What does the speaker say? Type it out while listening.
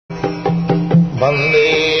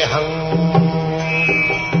Vandeham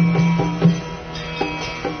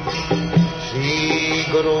Sri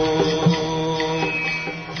Guru.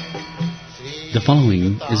 The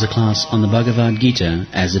following is a class on the Bhagavad Gita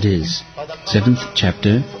as it is, 7th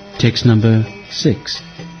chapter, text number 6,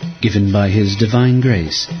 given by His Divine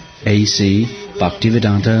Grace, A.C.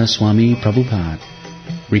 Bhaktivedanta Swami Prabhupada,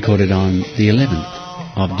 recorded on the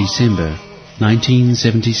 11th of December,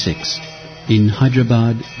 1976, in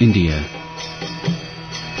Hyderabad, India.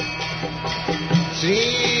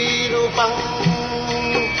 Sri Rupam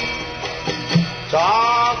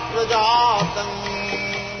Chakrajatam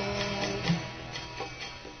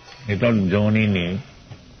Without joining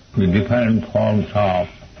the different forms of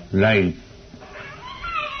life,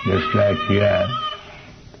 just like here,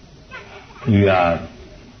 we are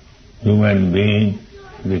human beings,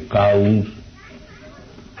 the cows,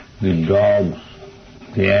 the dogs,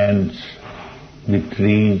 the ants, the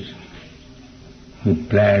trees, the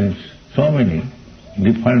plants, so many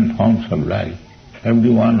different forms of life.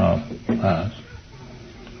 Every one of us,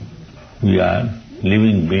 we are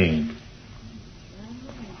living beings.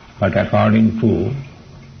 But according to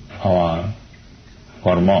our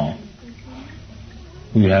karma,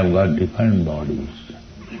 we have got different bodies.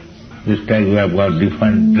 Just like we have got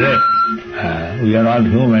different dress. We are all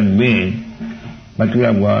human beings, but we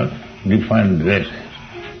have got different dresses.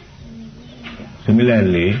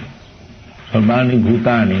 Similarly, Sarvani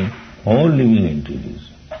Bhutani, all living entities,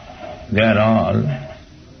 they are all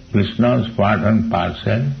Krishna's part and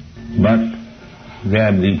parcel, but they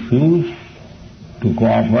have refused to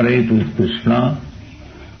cooperate with Krishna.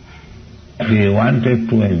 They wanted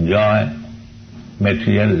to enjoy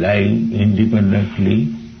material life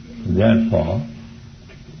independently, therefore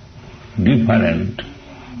different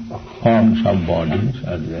forms of bodies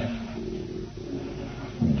are there.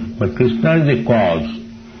 But Krishna is the cause.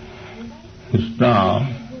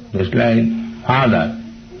 Krishna, just like Father.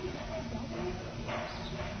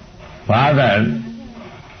 Father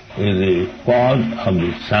is the cause of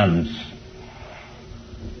the sons.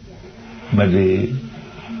 But the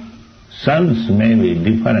sons may be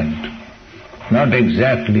different. Not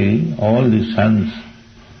exactly all the sons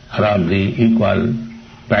are of the equal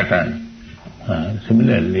pattern.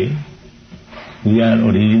 Similarly, we are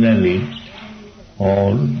originally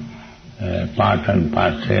all part and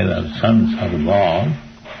parcel of sons of God.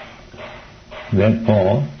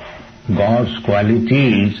 Therefore, God's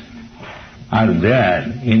qualities are there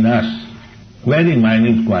in us, very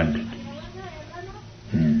minute quantity.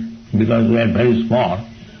 Because we are very small.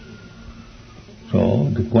 So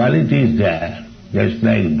the quality is there, just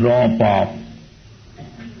like drop of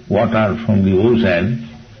water from the ocean.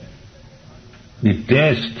 The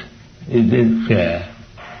taste is there.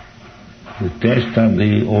 The taste of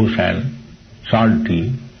the ocean,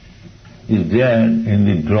 salty, is there in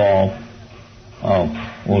the drop of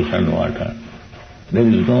ocean water. There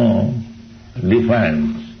is no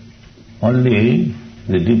difference. Only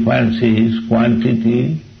the difference is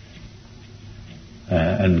quantity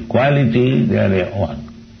and quality, they are one.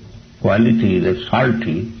 Quality, the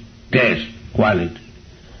salty, taste, quality,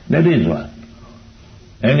 that is one.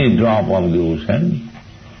 Any drop of the ocean,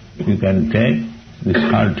 you can take the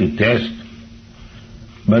salty taste,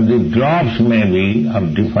 but the drops may be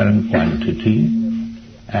of different quantity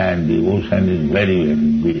and the ocean is very,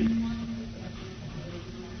 very big.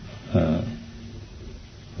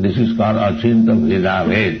 This is called Achinta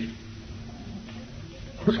VedaBase.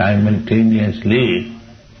 Simultaneously,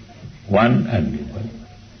 one and different,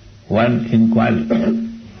 one in quality.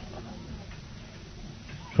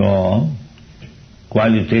 So,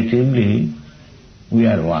 qualitatively, we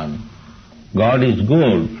are one. God is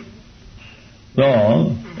good.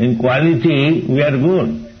 So, in quality, we are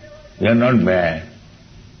good. We are not bad.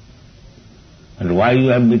 And why you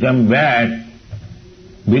have become bad?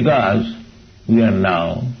 Because we are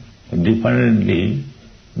now differently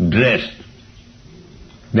dressed.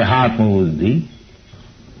 The Atma Buddhi.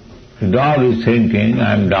 The dog is thinking,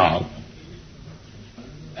 I am dog.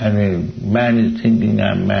 And a man is thinking,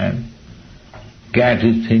 I am man. Cat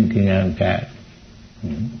is thinking, I am cat.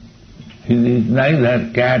 He is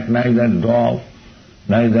neither cat, neither dog,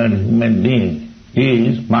 neither human being. He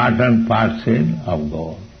is part and parcel of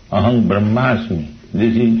God. Aham Brahmasmi.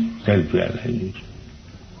 This is self-realization.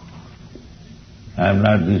 I am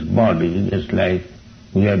not this body, just like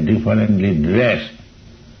we are differently dressed.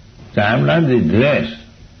 So I am not the dress.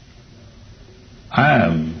 I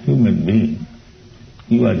am human being.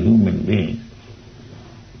 You are human being.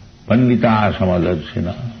 Pandita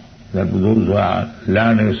Samadarshina. That those who are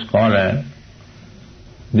learned scholars,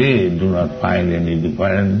 they do not find any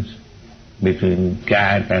difference between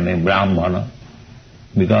cat and a Brahmana.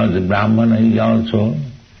 because the Brahmana is also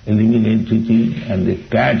a living entity and the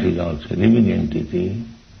cat is also a living entity,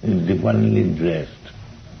 is differently dressed.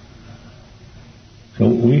 So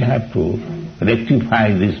we have to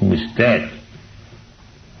rectify this mistake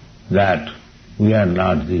that we are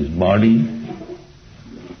not this body,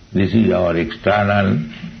 this is our external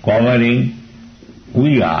covering.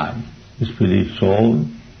 We are spirit soul,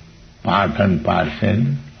 part and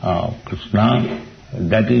parcel of Krishna.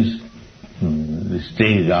 That is the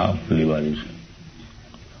stage of liberation.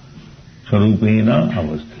 Sarupena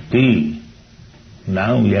avasthiti.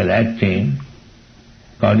 Now we are acting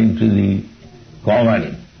according to the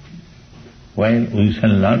covering. When we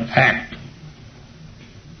shall not act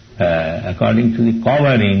according to the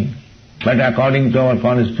covering, but according to our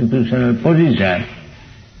constitutional position,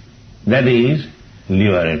 that is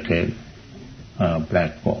liberated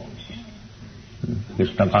platform.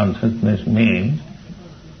 Krishna consciousness means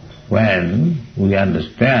when we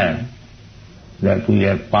understand that we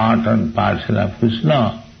are part and parcel of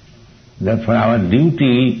Krishna, therefore our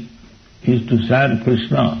duty is to serve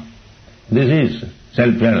Krishna. This is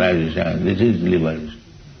self-realization, this is liberation.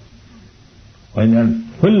 When you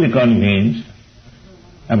are fully convinced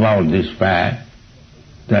about this fact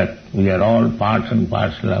that we are all part and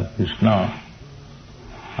parcel of Krishna,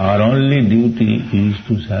 our only duty is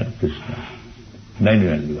to serve Krishna. Then you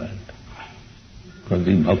are liberated. Because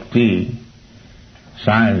the bhakti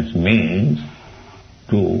science means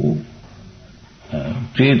to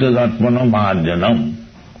Chetadatmana marjanam.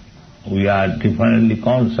 We are differently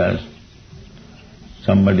conscious.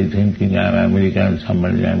 Somebody thinking I am American,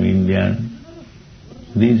 somebody I am Indian.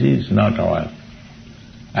 This is not our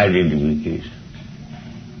identification.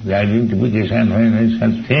 The identification when I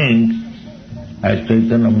shall think, as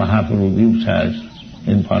Chaitanya Mahaprabhu gives us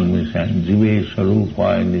information, Jive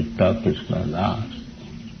Sarupa Nitya Krishna Das.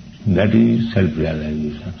 That is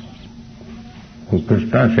self-realization. So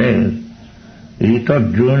Krishna says,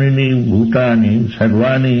 Etat Jonini Bhutani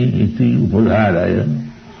Sarvani Iti Upodharaya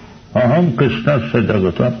Aham Krishna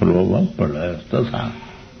Sajagata Prabhava Pralayastasa.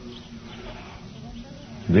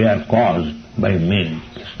 They are caused by me,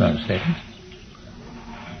 Krishna says.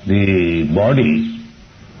 The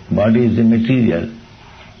body is the material,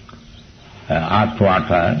 earth,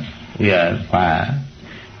 water, air, fire,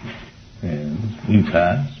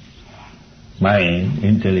 ether, mind,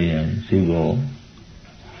 intelligence, ego.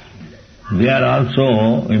 They are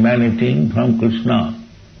also emanating from Krishna.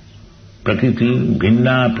 Prakriti,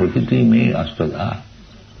 bhinna prakriti me astada.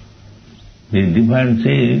 The difference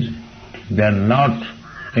is they are not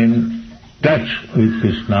in touch with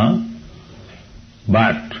Krishna,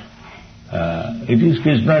 but it is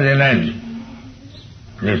Krishna's energy.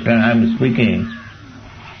 Just when I am speaking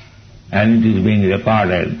and it is being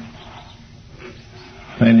recorded,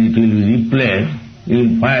 when it will be replayed, you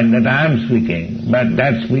will find that I am speaking, but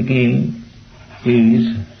that speaking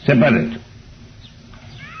is separate.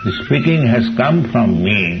 The speaking has come from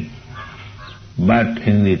me, but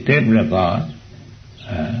in the tape record,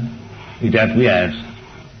 it appears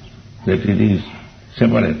that it is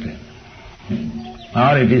separated,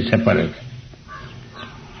 or it is separated.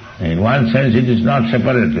 In one sense it is not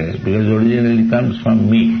separated, because originally comes from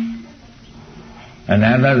me. In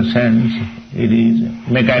another sense it is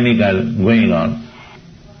mechanical going on.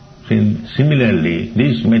 Similarly,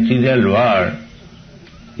 this material world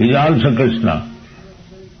is also Krishna.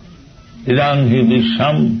 Idang hi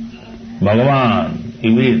visham Bhagavan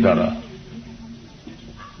ivetara.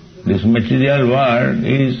 This material world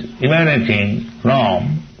is emanating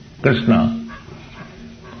from Krishna.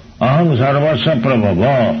 Aham sarvasya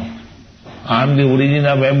prabhava. I am the origin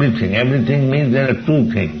of everything. Everything means there are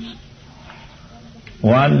two things.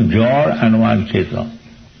 One jor and one cheta.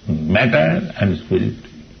 Matter and spirit.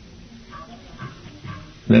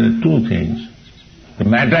 There are two things. The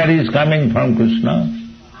matter is coming from Krishna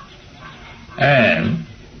and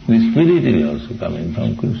the spirit is also coming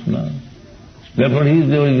from Krishna. Therefore he is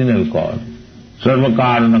the original cause. Sarva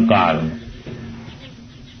karana karana.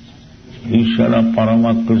 Ishvara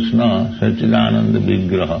Parama Krishna Sachidananda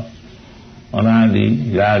Vigraha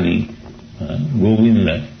Anadi Yadi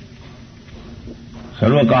Govinda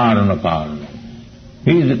Sarva karana karana.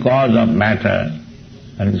 He is the cause of matter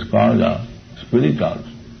and is cause of spirit also.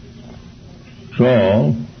 So,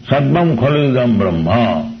 Sadvam Khalidam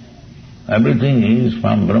Brahma. Everything is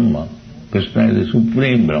from Brahma. Krishna is the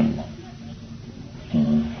supreme Brahma.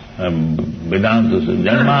 Vedanta says,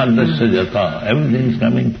 Janmadasya Jata. Everything is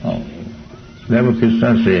coming from him. Therefore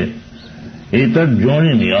Krishna says, Etat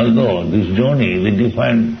Jonini, although this Joni, the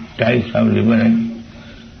different types of living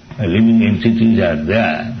entities are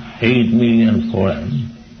there, 8 million foreign,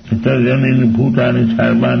 Janini Bhutani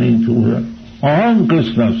Sarvani Chura. Aham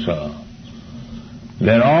Krishna Sa.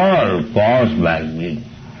 They're all caused by me.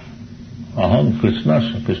 Aham Krishna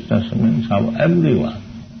Sa. Krishna Sa means of everyone.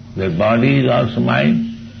 Their body is also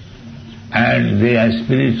mine, and they are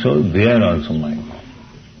spirit soul, they are also mine.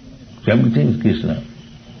 So everything is Krishna.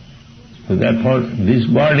 So therefore, this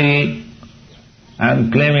body, I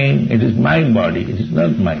am claiming it is my body. It is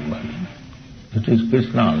not my body. It is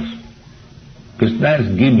Krishna's. Krishna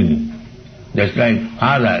is giving. Just like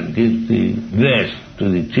father gives the dress to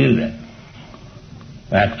the children.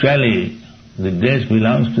 Actually, the dress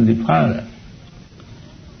belongs to the father.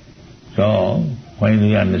 So, when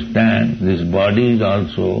we understand this body is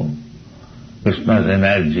also Krishna's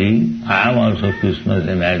energy, I am also Krishna's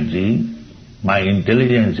energy, my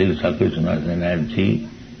intelligence is Krishna's energy,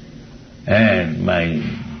 and my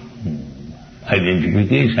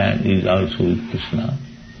identification is also with Krishna.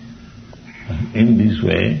 In this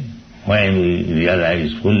way, when we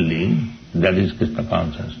realize fully, that is Krishna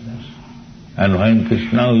consciousness. And when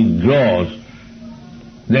Krishna withdraws,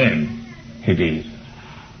 then it is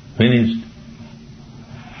finished.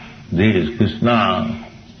 This Krishna,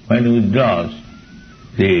 when he withdraws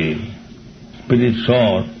the spirit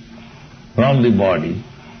soul from the body,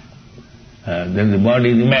 then the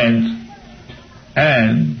body remains,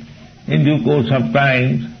 and in due course of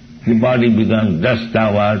time, the body becomes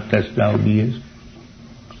dastava, tastaviyas.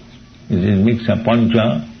 It is mixed up,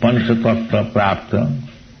 pancha tattva prapta.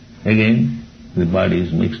 Again, the body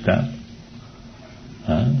is mixed up.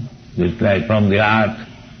 Just like from the earth,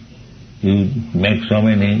 you make so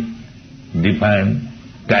many different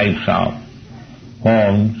types of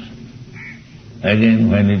forms. Again,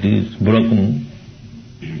 when it is broken,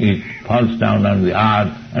 it falls down on the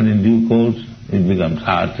earth, and in due course, it becomes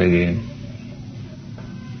earth again.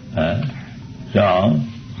 So,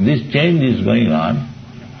 this change is going on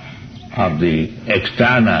of the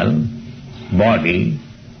external body,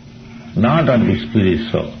 not of the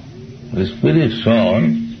spirit soul. The spirit soul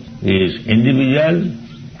is individual,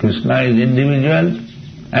 Krishna is individual,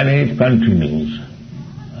 and it continues.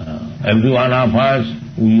 Every one of us,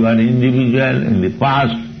 we are individual in the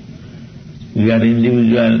past, we are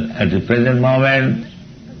individual at the present moment,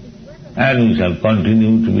 and we shall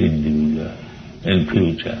continue to be individual in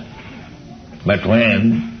future. But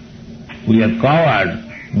when we are covered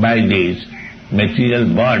by this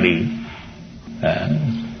material body,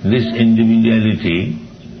 this individuality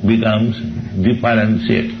becomes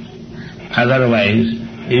differentiated. Otherwise,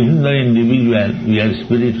 even though individual, we are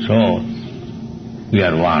spirit soul, we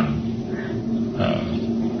are one.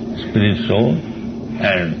 Spirit soul,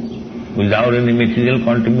 and without any material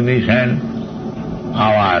contamination,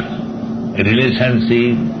 our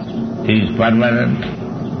relationship is permanent.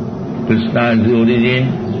 Krishna is the origin,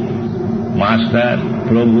 Master,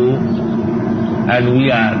 Prabhu, and we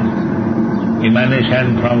are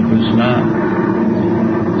emanation from Krishna,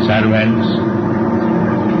 servants.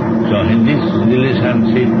 So when this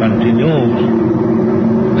relationship continues,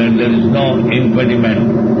 then there is no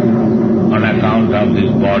impediment on account of this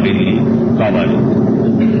bodily covering.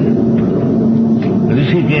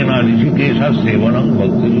 Rishikesha sevanam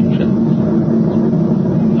bhakti yukshati.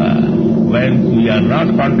 When we are not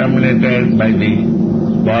contaminated by the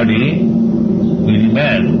body, we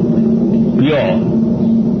remain pure.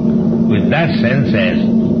 With that senses,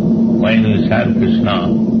 when we serve Krishna,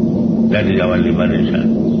 that is our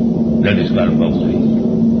liberation. That is called bhakti.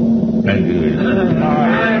 Thank you very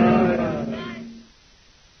much.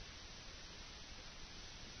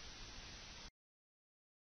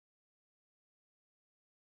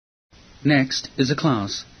 Next is a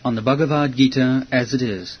class on the Bhagavad Gita as it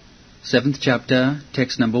is, 7th chapter,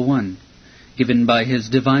 text number 1, given by His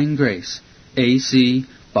Divine Grace, A.C.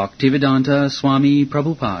 Bhaktivedanta Swami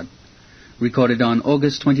Prabhupada, recorded on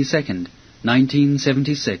August 22nd,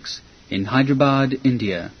 1976, in Hyderabad,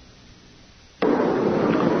 India.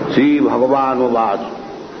 Sri Bhagavan Uvac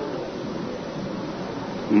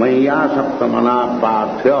Maya Saptamana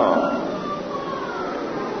Pathya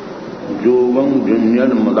Yogam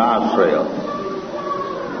Junyan Mudasraya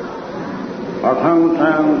Atham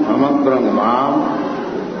Sam Samagram Mam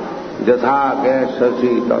Jatha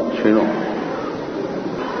Kesasi Takshino.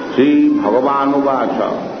 Sri Bhagavan Uvac.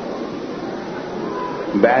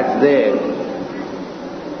 Vyasadeva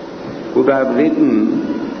could have written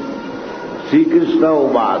Sri Krishna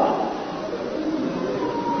Uvac,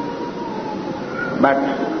 but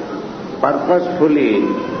purposefully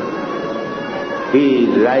he is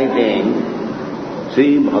writing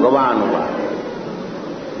Sri Bhagavan Uvac,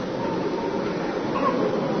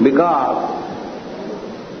 because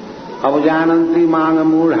Avajananti Manga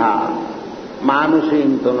Mudha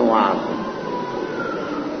manusim tanuvasam.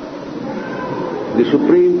 The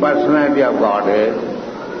Supreme Personality of Godhead,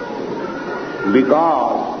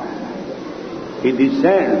 because He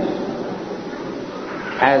descends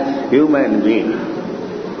as human being,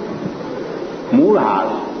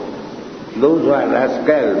 Murhas, those who are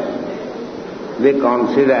rascals, they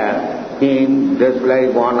consider Him just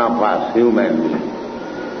like one of us, human being.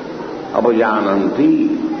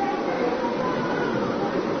 Apajananti.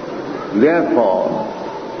 Therefore,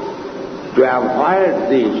 to avoid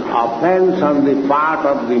this offense on the part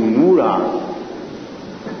of the Mura,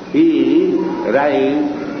 he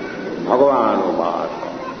writes Bhagavan Upasana.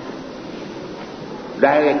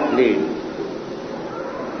 Directly.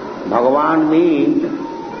 Bhagavan means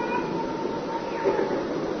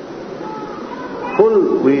full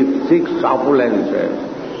with 6 opulences.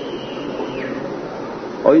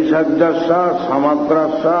 Oisajjasa,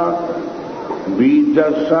 samagrasa,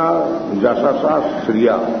 bijasa, jasasa,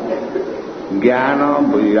 sriya, jnana,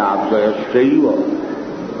 vairagyasyaiva,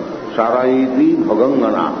 saraiti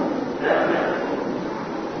bhagangana.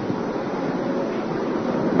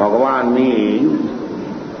 Bhagavan means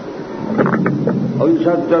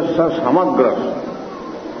Oisajjasa samagrasa,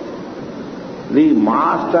 the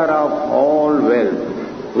master of all wealth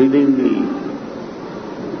within the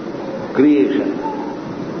creation.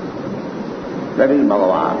 That is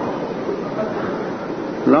Bhagavan.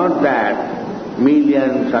 Not that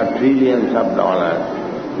millions or trillions of dollars,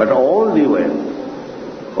 but all the wealth.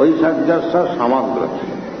 Oisajjasa samagrasa.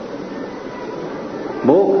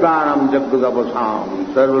 Bhoktaram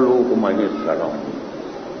jagadavasam sarvaloka maheshwaram.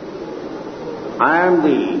 I am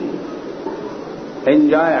the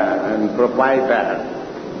enjoyer and proprietor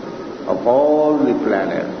of all the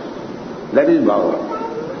planets. That is Bhagavan.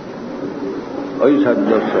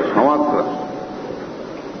 Oisajjasa samagrasa.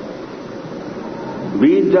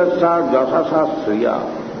 Bijasa jasasa sriya.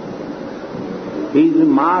 He is the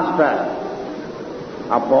master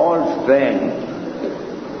of all strength.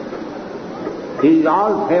 He is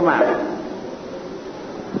all famous.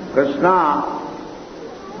 Krishna,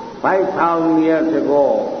 5,000 years ago,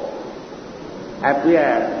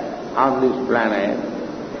 appeared on this planet,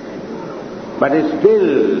 but still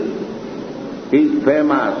he is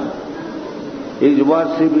famous. His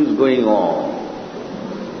worship is going on.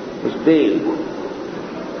 Still,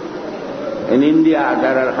 in India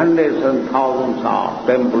there are hundreds and thousands of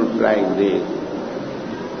temples like this.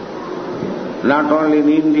 Not only in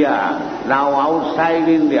India, now outside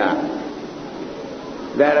India,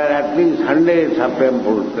 there are at least hundreds of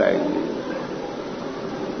temples like this.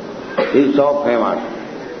 He is so famous.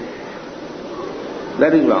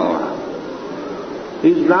 That is Bhagavan. He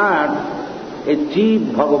is not a cheap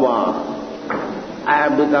Bhagavan. I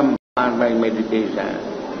have become Bhagavan by meditation.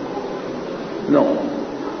 No.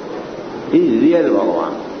 He is real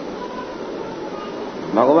Bhagavan.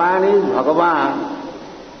 Bhagavan is Bhagavan.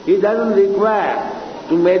 He doesn't require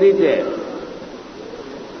to meditate.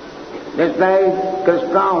 Just like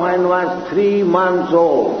Krishna when was 3 months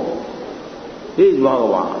old, he is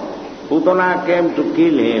Bhagavan. Putana came to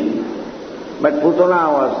kill him, but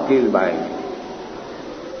Putana was killed by him.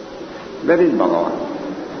 That is Bhagavan.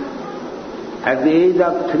 At the age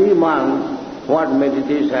of 3 months, what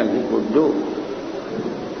meditation he could do?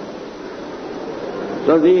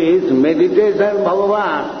 So this meditation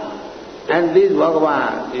Bhagavan and this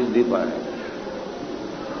Bhagavan is different.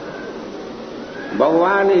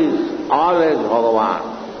 Bhagavan is always Bhagavan.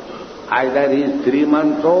 Either he is 3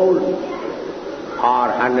 months old or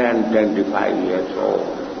 125 years old.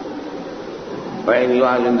 When he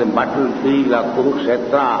was in the battlefield of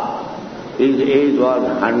Kurukshetra, his age was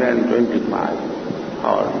 125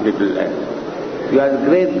 or little less. He was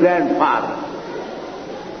great-grandfather.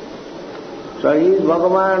 So his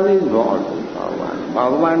Bhagavan is Bhagavan.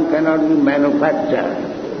 Bhagavan cannot be manufactured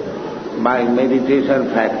by meditation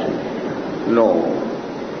factory. No.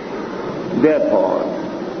 Therefore,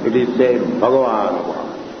 it is said Bhagavan.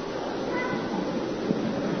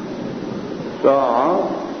 So,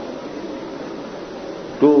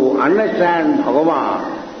 to understand Bhagavan,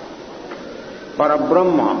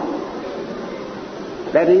 Parabrahma,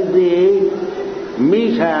 that is the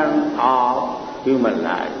mission of human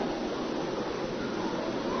life.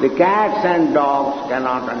 The cats and dogs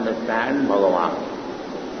cannot understand Bhagavan.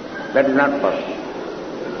 That is not possible.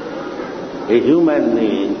 A human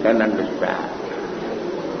being can understand.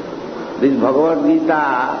 This Bhagavad Gita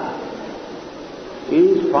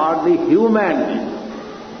is for the human being,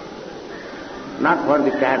 not for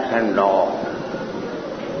the cats and dogs.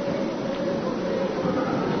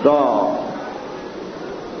 So,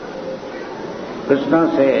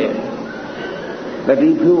 Krishna said, that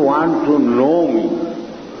if you want to know me,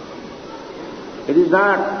 it is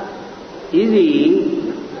not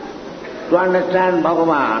easy to understand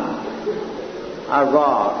Bhagavan or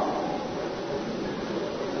God.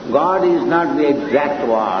 God is not the exact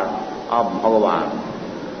word of Bhagavan.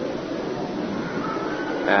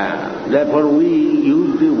 Therefore we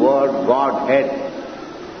use the word Godhead,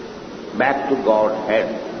 back to Godhead.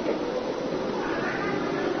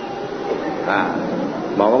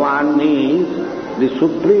 Bhagavan means the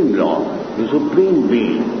Supreme Lord, the Supreme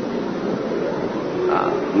Being.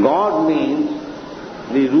 God means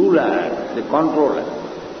the ruler, the controller.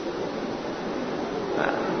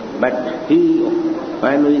 But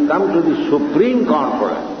when we come to the Supreme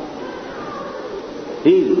Controller,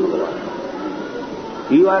 He is Bhagavan.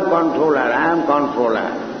 You are controller, I am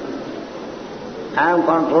controller. I am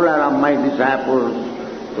controller of my disciples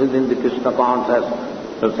within the Krishna conscious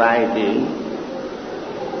society.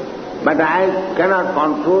 But I cannot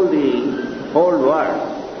control the whole world.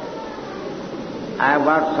 I have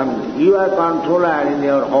got some. You are controller in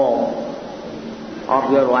your home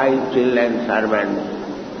of your wife, children, servants.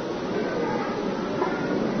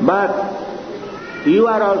 But you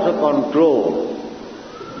are also controlled.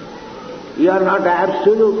 You are not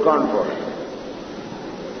absolute controller.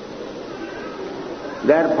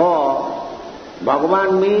 Therefore,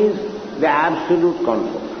 Bhagavan means the absolute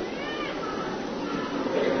control.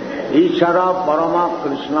 Ishara Parama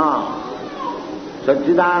Krishna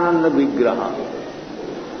Satchidananda Vigraha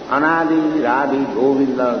Anadi Radhi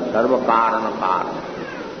Govinda Sarva Karana Karana.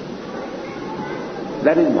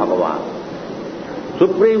 That is Bhagavan,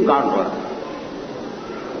 Supreme Controller.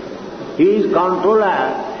 He is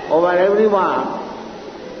controller over everyone,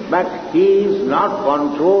 but he is not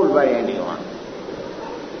controlled by anyone.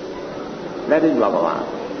 That is Bhagavan.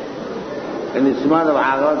 In the Srimad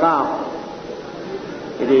Bhagavatam,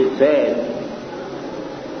 it is said,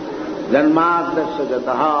 Janmadasya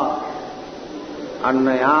jataha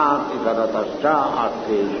annayat ikaratascha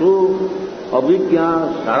artheshu abhigya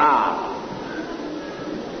sarat.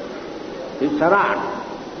 He is sarat.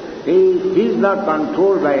 He is not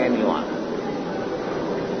controlled by anyone.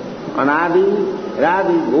 Anadi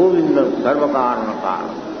Radhi Govinda Sarva Karana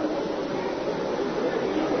Karana.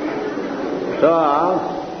 So,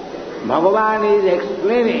 Bhagavan is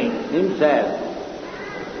explaining himself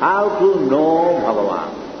how to know Bhagavan.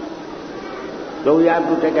 So we have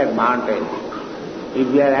to take advantage. If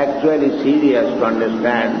we are actually serious to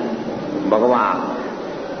understand Bhagavan,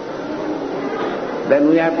 then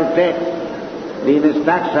we have to take the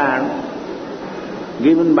instruction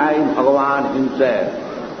given by Bhagavan himself.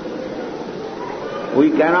 We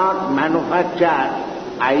cannot manufacture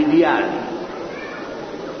ideas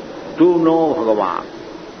to know Bhagavan.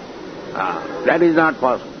 That is not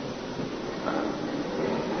possible.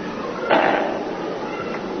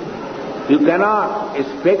 You cannot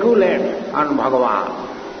speculate on Bhagavan.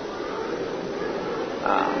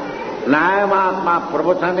 Nayamatma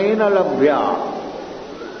pravachanena labhya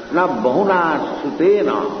na bahuna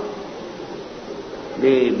sutena.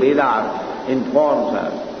 The Vedas informs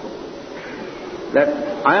us that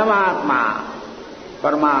Ayamatma,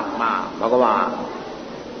 Paramatma, Bhagavan,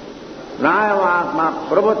 Nayamatma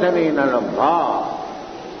pravachanena labhya.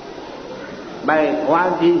 By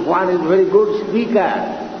one is very good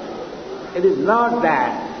speaker, it is not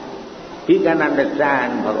that he can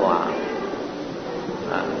understand Bhagavan.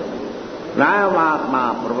 Nayamatma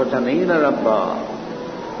pravachanena labhya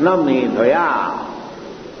na medhaya.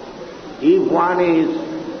 If one is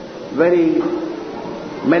very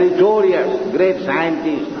meritorious, great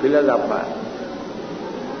scientist, philosopher,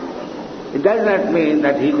 it does not mean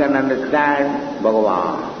that he can understand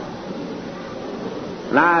Bhagavan.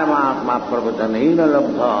 Nayamatma pravachanena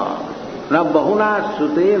labhya na bahuna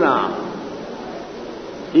sutena.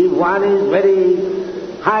 If one is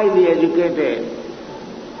very highly educated,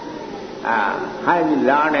 highly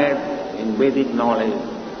learned in Vedic knowledge,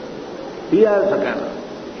 he also can.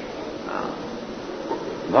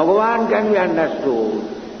 Bhagavan can be understood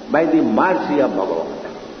by the mercy of Bhagavan.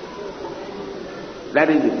 That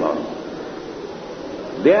is the problem.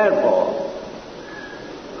 Therefore,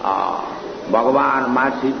 Bhagavan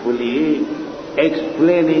mercifully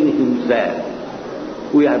explaining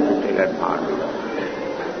himself, we have to take advantage of it.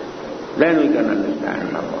 Then we can understand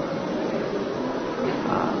Bhagavan.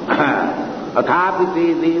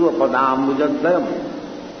 Athapiti deva padambujadam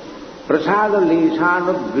prasada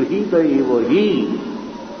lesana grihita eva hi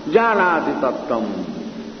janati tattam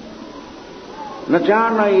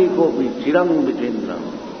nachana ekopi chirang vichindram.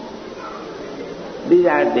 These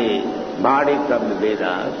are the verdicts of the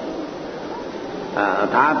Vedas.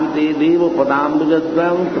 Thapite devo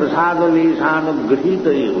padambujadvam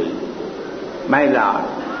prasadaleshanugrihita evi. My Lord,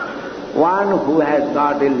 one who has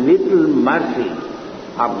got a little mercy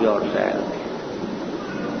of yourself,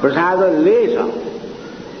 prasadalesha,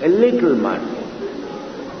 a little mercy,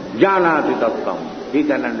 janati tattvam, he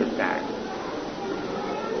can understand.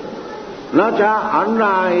 Nacha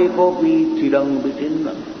anna ekopi chirang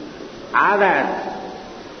vichinna. Others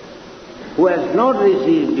who has not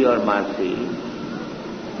received your mercy,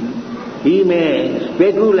 he may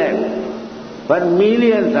speculate for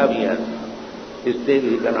millions of years, still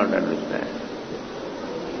he cannot understand.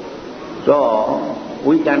 So,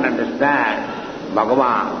 we can understand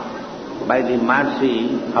Bhagavan by the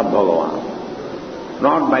mercy of Bhagavan,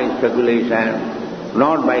 not by speculation,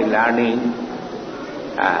 not by learning,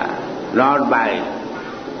 not by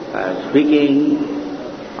speaking,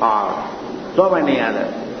 or so many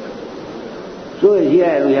others. So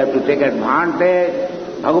here we have to take advantage,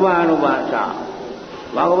 Bhagavan Uvasa.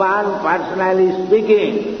 Bhagavan personally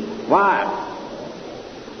speaking, what?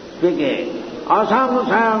 Speaking,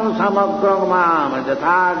 asamsam samagragmam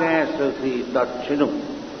jathagayasasi tatchinum.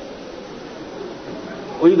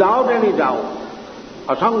 Without any doubt,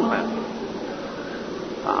 asamsam.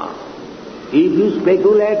 If you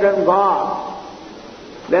speculate on God,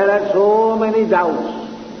 there are so many doubts.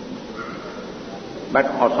 But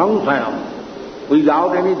asamsayam,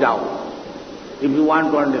 without any doubt, if you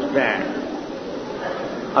want to understand,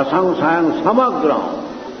 asamsayam samagram,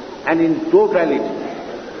 and in totality,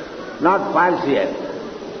 not partial.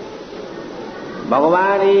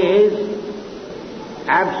 Bhagavan is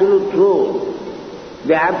absolute truth.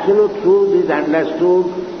 The absolute truth is understood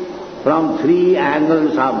from three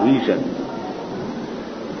angles of vision: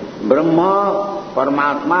 Brahma,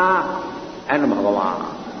 Paramatma, and Bhagavan.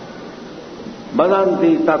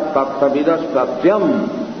 Vadanti tat tattavidas tatyam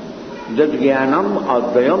jajjnanam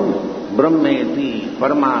advayam brahmeti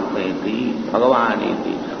paramatmeti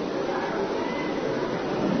bhagavaneti.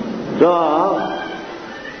 So,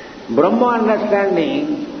 Brahma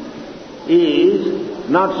understanding is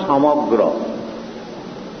not samagra.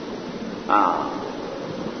 Not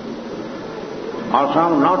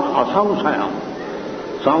asamsayam.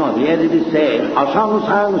 Here it is said,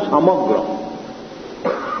 asamsayam samagra.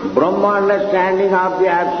 Brahma understanding of the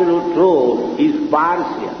absolute truth is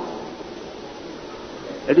partial.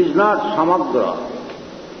 It is not samagra,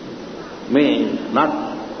 means not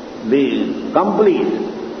the complete.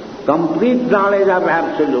 Complete knowledge of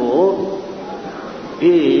absolute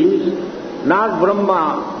is not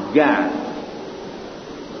Brahma Jnana.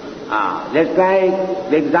 Just like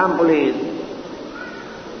the example is,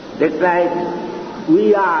 just like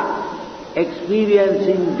we are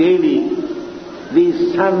experiencing daily the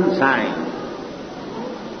sunshine.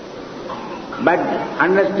 But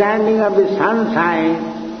understanding of the sunshine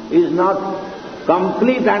is not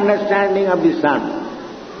complete understanding of the sun.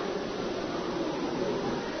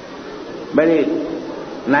 Very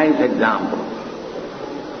nice example.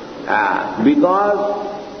 Because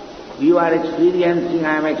you are experiencing,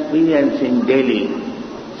 I am experiencing daily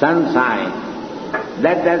sunshine,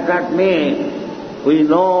 that does not mean we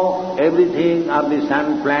know everything of the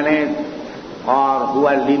sun planet, or who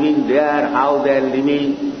are living there, how they are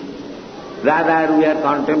living. Rather, we are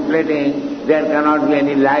contemplating there cannot be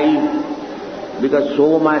any life because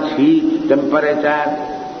so much heat, temperature.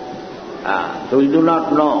 So we do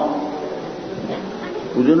not know.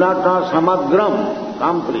 We do not know samagram,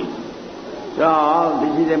 complete. So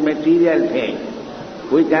this is a material thing.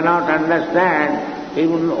 We cannot understand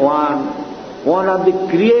even one of the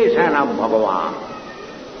creation of Bhagavan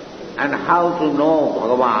and how to know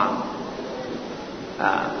Bhagavan.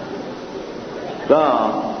 So,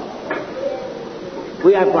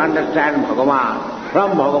 we have to understand Bhagavan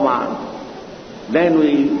from Bhagavan. Then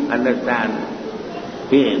we understand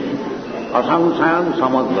him. Asamsayam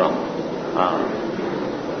samagram.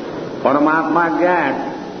 Paramatma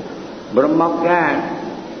Jnana, Brahma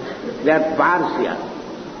Jnana, they are partial.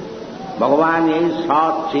 Bhagavan is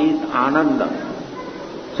Sat Chit Ananda,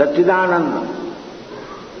 Satchidananda.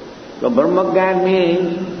 So Brahma Jnana means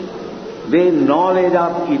the knowledge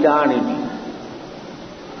of eternity.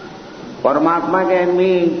 Paramatma Jnana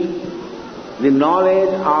means the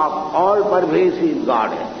knowledge of all-pervasive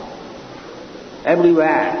Godhead,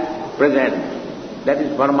 everywhere present. That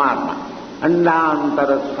is Paramatma.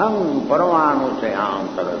 Andantarastham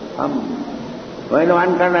paramanusayantarastham. When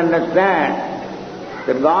one can understand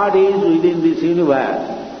that God is within this universe,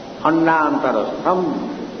 andantarastham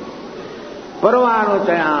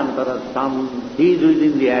paramanusayantarastham, He is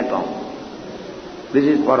within the atom. This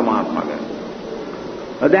is Paramatma.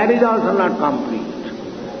 But that is also not complete.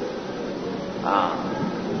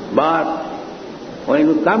 But when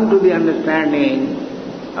you come to the understanding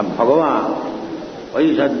of Bhagavan,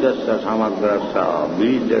 Vaisajyasya Samagrasya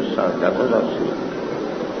Bijasya Jagadasya,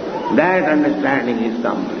 that understanding is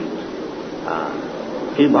complete.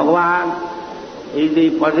 If Bhagavan is the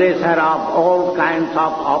possessor of all kinds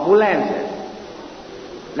of opulences,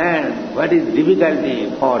 then what is difficulty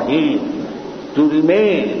for him to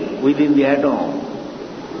remain within the atom?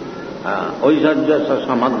 Vaisajyasya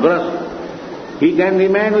Samagrasya. He can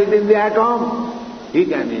remain within the atom, he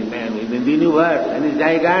can remain within the universe and his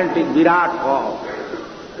gigantic Virat form.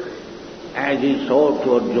 As he showed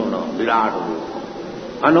to Arjuna, Virat Rupa.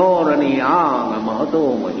 Anoraniyang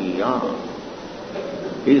mahato mahiyang.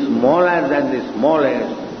 He is smaller than the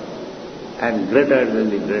smallest and greater than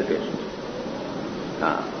the greatest.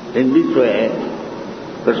 In this way,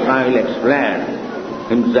 Krishna will explain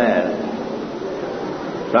himself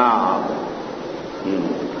from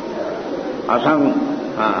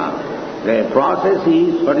the process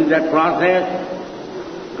is, what is that process?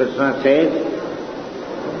 Krishna says,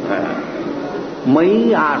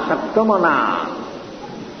 Mai asaktamana,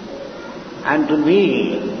 and to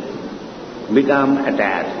me become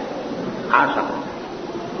attached. Asakta.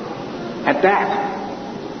 Attached.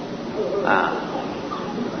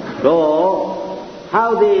 So,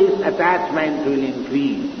 how this attachment will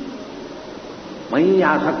increase? Mai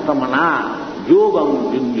asaktamana,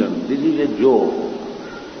 yogam junjan. This is a yoga.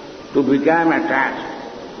 To become attached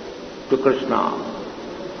to Krishna.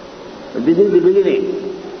 This is the beginning.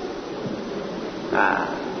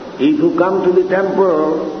 If you come to the temple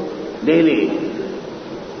daily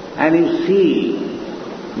and you see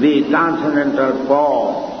the transcendental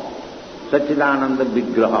form, Satchidananda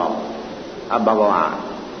Vigraha of Bhagavan,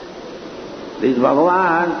 this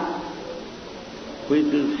Bhagavan which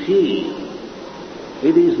you see,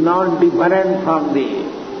 it is not different from the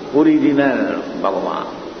original Bhagavan.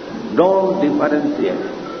 Don't differentiate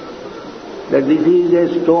that this is a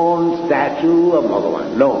stone statue of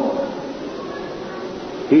Bhagavan. No.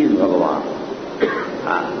 He is Bhagavan.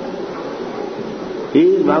 He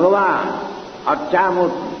is Bhagavan,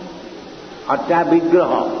 Archamurti, Archa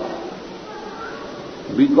Vigraha.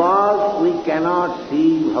 Because we cannot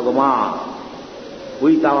see Bhagavan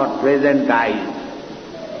with our present eyes.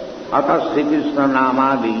 Atha Sri Krishna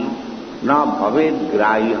Namadi na bhaved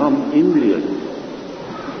grahiham indriyam.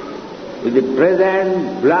 With the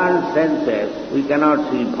present blunt senses, we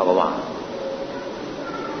cannot see Bhagavan.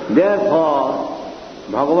 Therefore,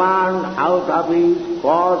 Bhagavan, out of his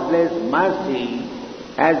causeless mercy,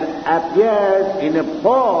 has appeared in a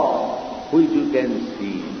form which you can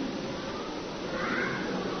see.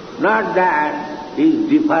 Not that he is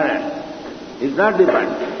different. He is not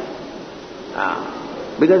different.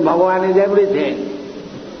 Because Bhagavan is everything.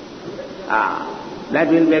 That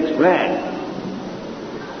will be explained.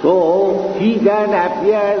 So, he can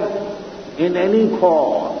appear in any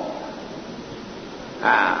form.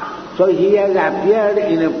 So he has appeared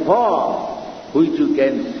in a form which you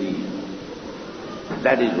can see.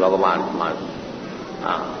 That is Bhagavan's mercy.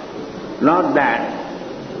 Not that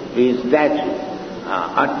he is statue.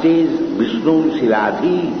 Arches Vishnu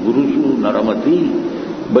Siladhi, Gurushu Naramati,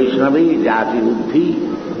 Vaishnavi Jati Uddhi,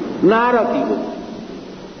 Narati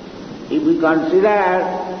Buddhi. If we consider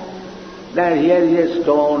that here is a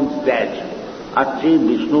stone statue, Arche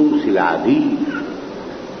Vishnu Siladhi,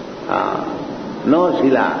 no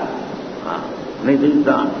Sila, it is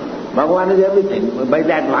not. Bhagavan is everything. By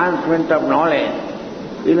the advancement of knowledge,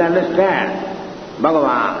 you will understand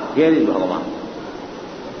Bhagavan, here is Bhagavan.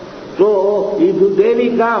 So, if you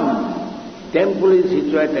daily come, temple is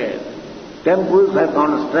situated, temples are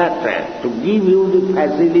constructed to give you the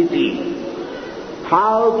facility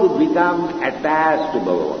how to become attached to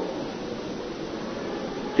Bhagavan.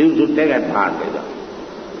 So you should take advantage of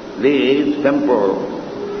it. This temple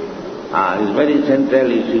is very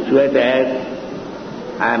centrally situated.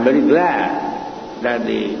 I am very glad that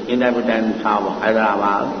the inhabitants of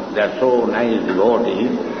Hyderabad, they are so nice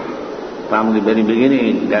devotees. From the very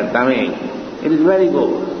beginning they are coming. It is very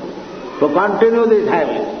good. So continue this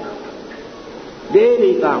habit.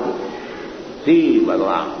 Daily come, see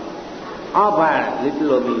Bhagavan. Offer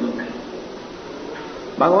little obeisance.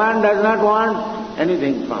 Bhagavan does not want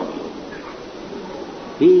anything from you.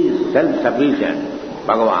 He is self-sufficient.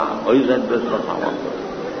 Bhagavan, Vaisajyasya Samagrasya.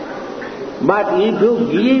 But if you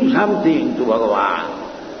give something to Bhagavan,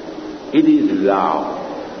 it is love.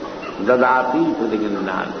 Dadati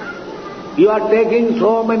Pratignanati. You are taking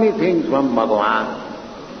so many things from Bhagavan,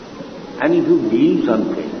 and if you give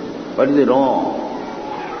something, what is wrong?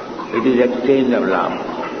 It is exchange of love.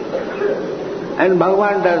 And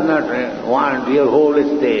Bhagavan does not want your whole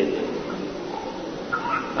estate.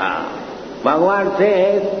 Bhagavan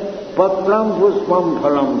says, Patram puspam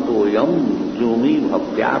phalam toyam jumi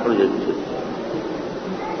bhaktya prajachyati.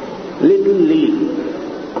 Little leaf,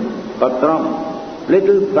 patram,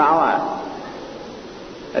 little flower,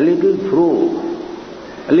 a little fruit,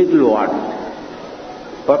 a little water.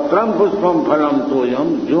 Patram puspam phalam toyam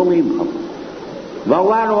jumi bhaktya.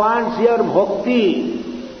 Bhagavan wants your bhakti.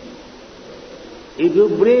 If you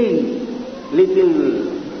bring little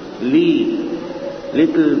leaf,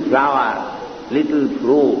 little flower, little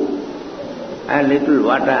fruit, and little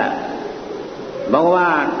water,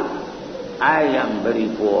 Bhagavan, I am very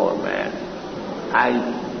poor man. I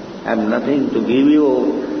have nothing to give you,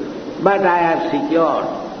 but I have secured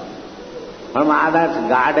from others'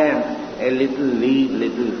 garden a little leaf,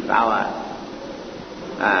 little flower,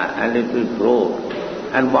 a little fruit,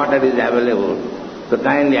 and water is available, so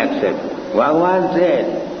kindly accept. Bhagavan said,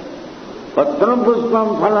 Patram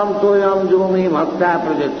puspam phalam toyam jumi bhakta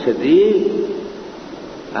prajachyati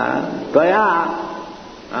toya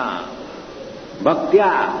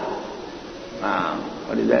bhaktya.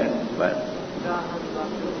 What is that?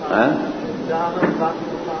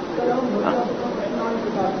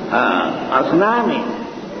 Asnami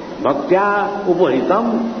bhaktya upahitam,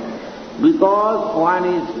 because one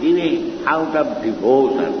is giving out of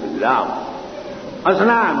devotion, love.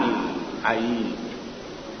 Asnami, I eat.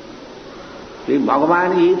 If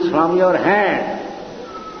Bhagavan eats from your hand,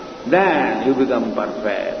 then you become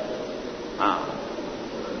perfect.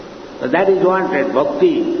 So that is wanted,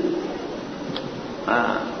 bhakti.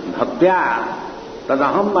 Bhaktya,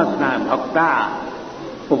 tadaham asnami, bhakta,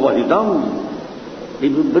 upahitam.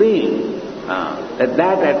 If you bring,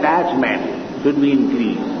 that attachment should be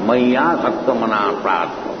increased. Maya saktamana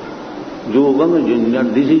pratma. Yogam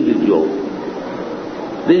junyan, this is the yoga.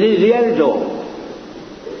 This is real yoga.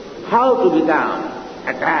 How to become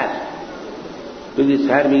attached to the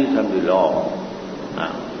service of the Lord.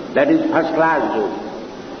 That is first class yoga.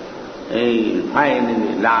 You find in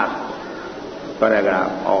the last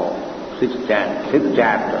paragraph of sixth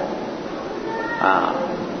chapter.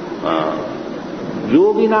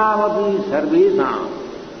 Yoginam api sarvesam.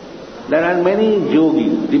 There are many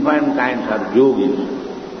yogis, different kinds of yogis.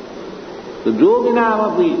 So yoginam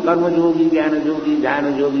api, karma yogi, jnana yogi,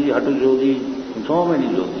 dhyana yogi, hatu yogi, so many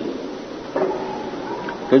yogis.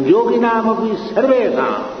 So yoginam api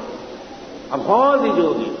sarvesam, of all the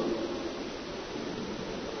yogis.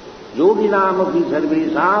 Yoginam api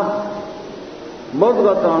sarvesam,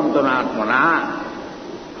 madhgata antaratmana,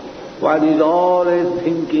 one is always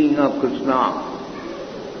thinking of Krishna.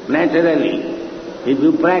 Naturally, if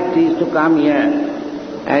you practice to come here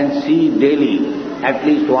and see daily at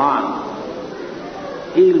least one,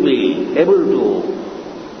 he will be able to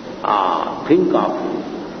think of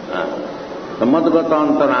the madhgata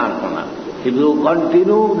antaratmana. If you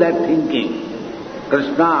continue that thinking,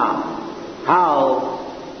 Krishna, how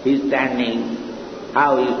he is standing,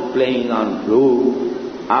 how he is playing on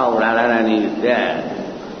flute, how Radharani is there,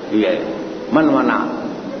 yes, manvana.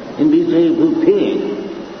 In this way if you think,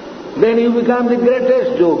 then you become the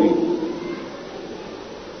greatest yogi.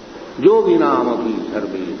 Yoginam api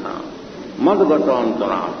sarvesam, madhgata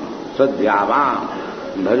antaratmana, sadhyavam,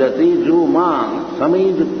 bhajati jumam,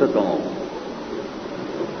 samijuktatam.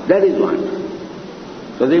 That is one.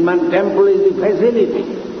 So the temple is the facility.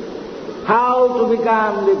 How to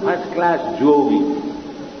become the first class yogi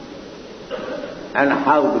and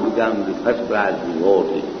how to become the first class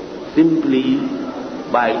devotee? Simply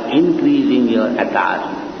by increasing your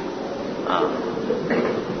attachment.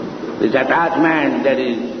 This attachment, there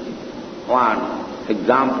is one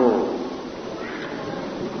example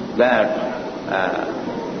that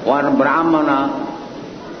one Brahmana,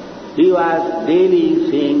 he was daily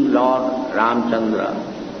seeing Lord Ramchandra,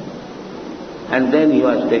 and then he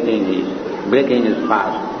was breaking his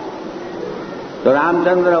fast. So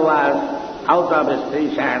Ramchandra was out of a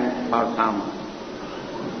station for some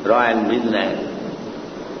royal business.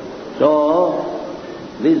 So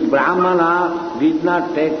this Brahmana did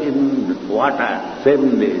not take in water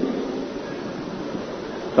 7 days.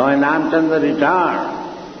 So when Ramchandra returned,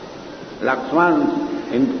 Lakshman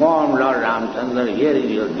informed Lord Ramchandra, here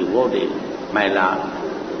is your devotee, my lord.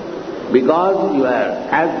 Because you were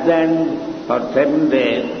absent for 7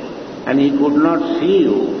 days and he could not see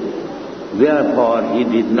you, therefore he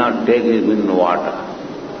did not take in water.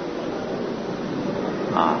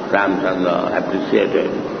 Ramchandra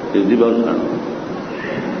appreciated his devotion.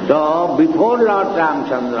 So before Lord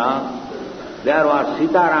Ramchandra, there was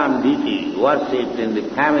Sitaram deity worshipped in the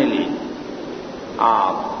family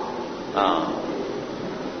of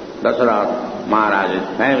Dasarath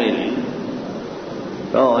Maharaj's family.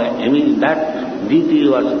 So that deity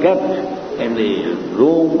was kept in the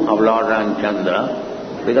room of Lord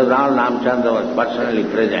Ramchandra, because Lord Ramchandra was personally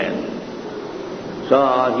present.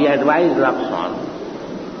 So he advised Lakshmana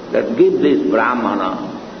that give this Brahmana,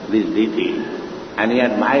 this deity, and he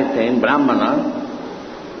advised him, Brahmana,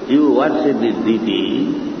 you worship this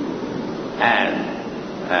deity, and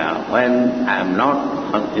when I am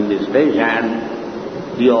not in this station,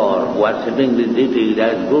 you are worshipping this deity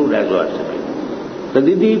as good as worshipping. So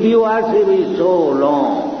the deity worship is so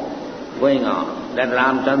long going on that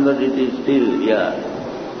Ramchandra deity is still here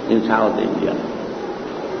in South India.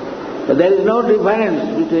 So there is no difference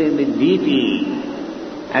between the deity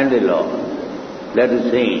and the Lord. That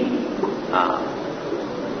is saying,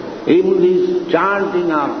 even this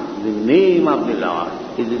chanting of the name of the Lord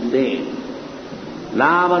is the same.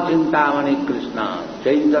 Nama Chintamani Krishna,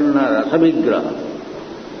 Chaitanya Rasavigra,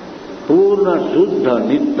 Purna Suddha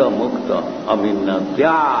Nitya Mukta Abhinna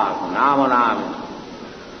Tyag Nama Nama.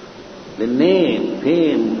 The name,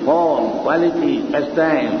 fame, form, quality,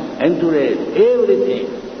 pastime, entourage, everything,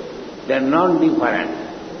 they are non-different.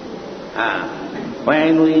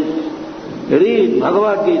 When we read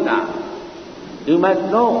Bhagavad Gita, you must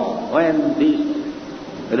know when this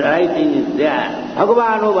writing is there,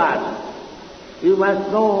 Bhagavan Uvad, you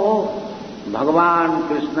must know Bhagavan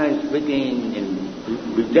Krishna is speaking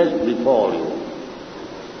just before you.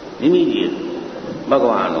 Immediately,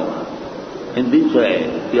 Bhagavan Uvad. In this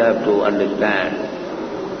way, you have to understand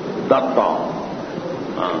tattva.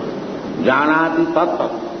 Janati tattva.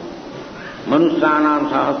 Manusyanam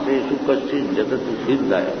sahasreshu kaschid jatati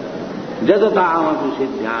siddhaya. Jatatamatu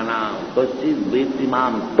siddhyanam kaschid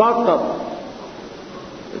vettimam tattva.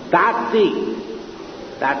 Tattik.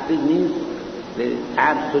 Tattik means the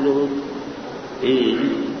absolute is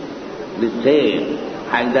the same,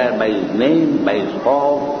 either by his name, by his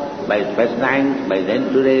form, by his pastimes, by his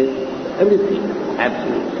entourage, everything,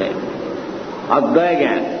 absolute same. Advaya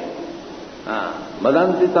again.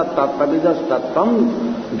 Vadanti tat tattavidas tattam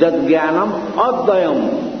jad jnanam advayam.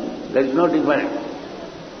 There is no difference.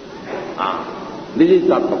 This is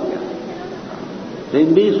tattva. So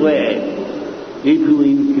in this way, if you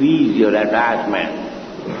increase your attachment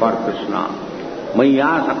for Krishna,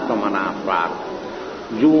 Maya Saktamana Prat,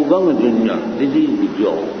 Yogam Junyan, this is the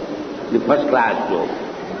yoga, the first class yoga.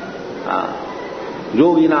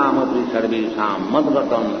 Yoginamati Sarvesham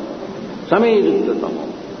Madgatam Sameduktatam.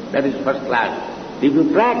 That is first class. If you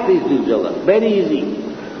practice this yoga, very easy.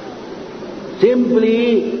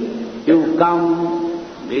 Simply you come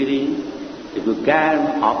very, if you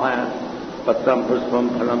can, offer Patram Pushpam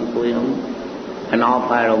Phalam Toyam and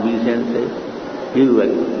offer obeisances, you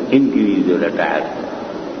will increase your attachment.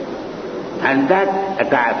 And that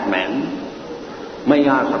attachment,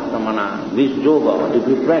 Maya Saptamana, this yoga, if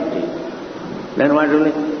you practice, then what will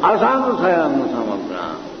it? Asamsayam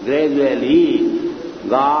Samagra. Gradually,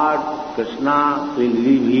 God, Krishna will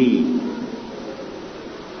reveal.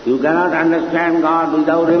 You cannot understand God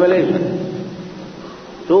without revelation.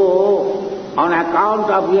 So, on account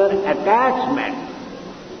of your attachment,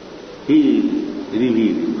 He is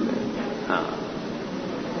revealed.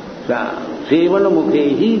 Sevana mukhe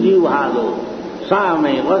hi jivhado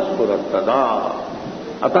same vaspuratada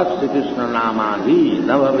atasya Krishna namadhi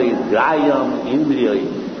navavid grayam indriyai.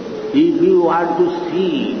 If you want to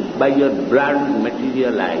see by your blood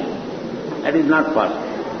material eyes, that is not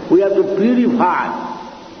possible. We have to purify.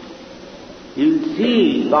 You will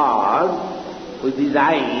see God with his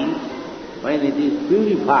eyes when it is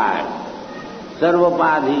purified.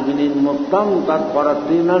 Sarvapadhi vinimuktam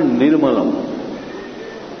tatparatina nirmalam.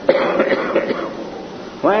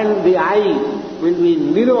 When the eyes will be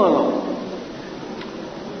nirmalam,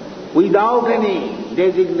 without any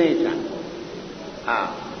designation,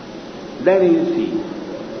 then you see.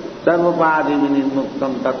 Sarvapadhi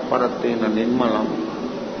vinimuktam tatparatina nirmalam.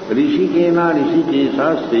 Rishikena rishikesa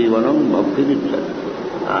sevanam bhakti ripsati.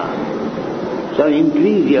 So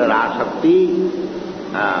increase your asakti,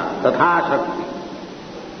 tatha shakti.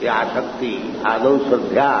 The asakti, adau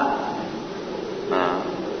sadhya.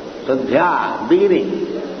 Sadhya, beginning.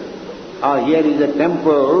 Here is a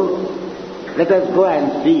temple, let us go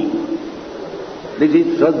and see. This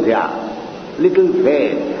is sadhya, little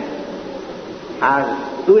faith.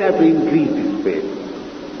 We have to increase this faith.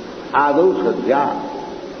 Adau sadhya.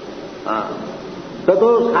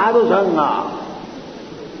 Tato sadhu sangha.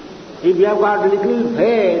 If you have got little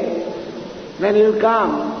faith, then you will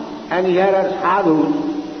come and here are sadhus.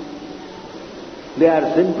 They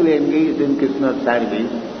are simply engaged in Krishna's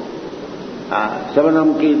service.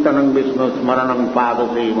 Savanam kirtanam Vishnu smaranam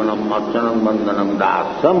padasevanam archanam bandhanam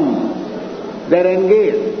dasam. They are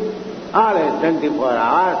engaged always 24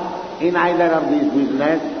 hours in either of these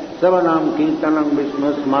business, Savanam, Kirtanam,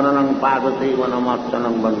 Vishnu, Smaranam, Parvati,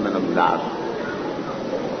 Vanamarchanam, Vandanam, Das.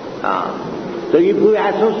 So if you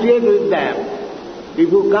associate with them,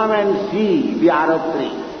 if you come and see the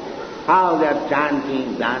Aratri, how they are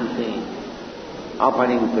chanting, dancing,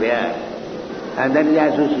 offering prayer, and that is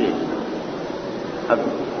association.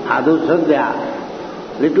 Adhu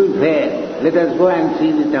Sadhya, little prayer, let us go and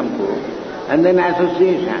see the temple, and then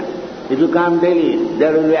association. If you come daily,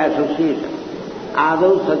 there will be association.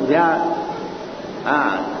 Adhu Sadhya,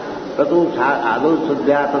 Adhu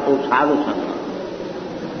Sadhya, Tatu Sadhu Sangha.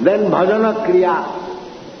 Then Bhajana Kriya.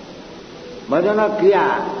 Bhajana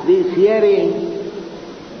Kriya, this hearing,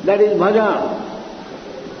 that is bhajan.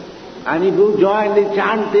 And if you join the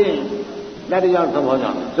chanting, that is also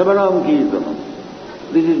bhajan. Savanam Kirtanam.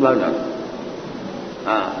 This is bhajan.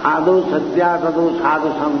 Adhu Satya Tadu Sadhu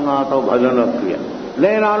Sangha to Bhajana Kriya.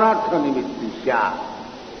 Then anartha nimittisya.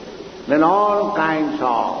 Then all kinds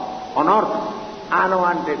of anartha,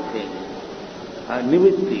 unwanted things,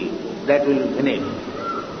 nimitti, that will finish.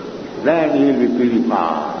 Then you will be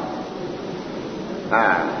purified.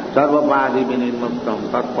 Sarvapadi vinirmuktam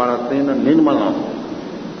tatparatena nirmalam.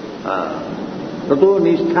 Tato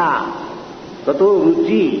nishtha, tato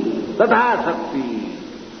ruchi, tatha sakti.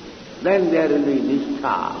 Then there will be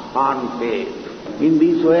nishtha, firm faith. In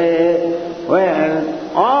this way,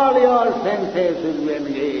 when all your senses will be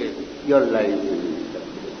engaged, your life will be done.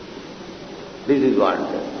 This is what,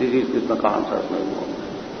 this is Krishna consciousness.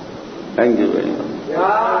 Thank you very much.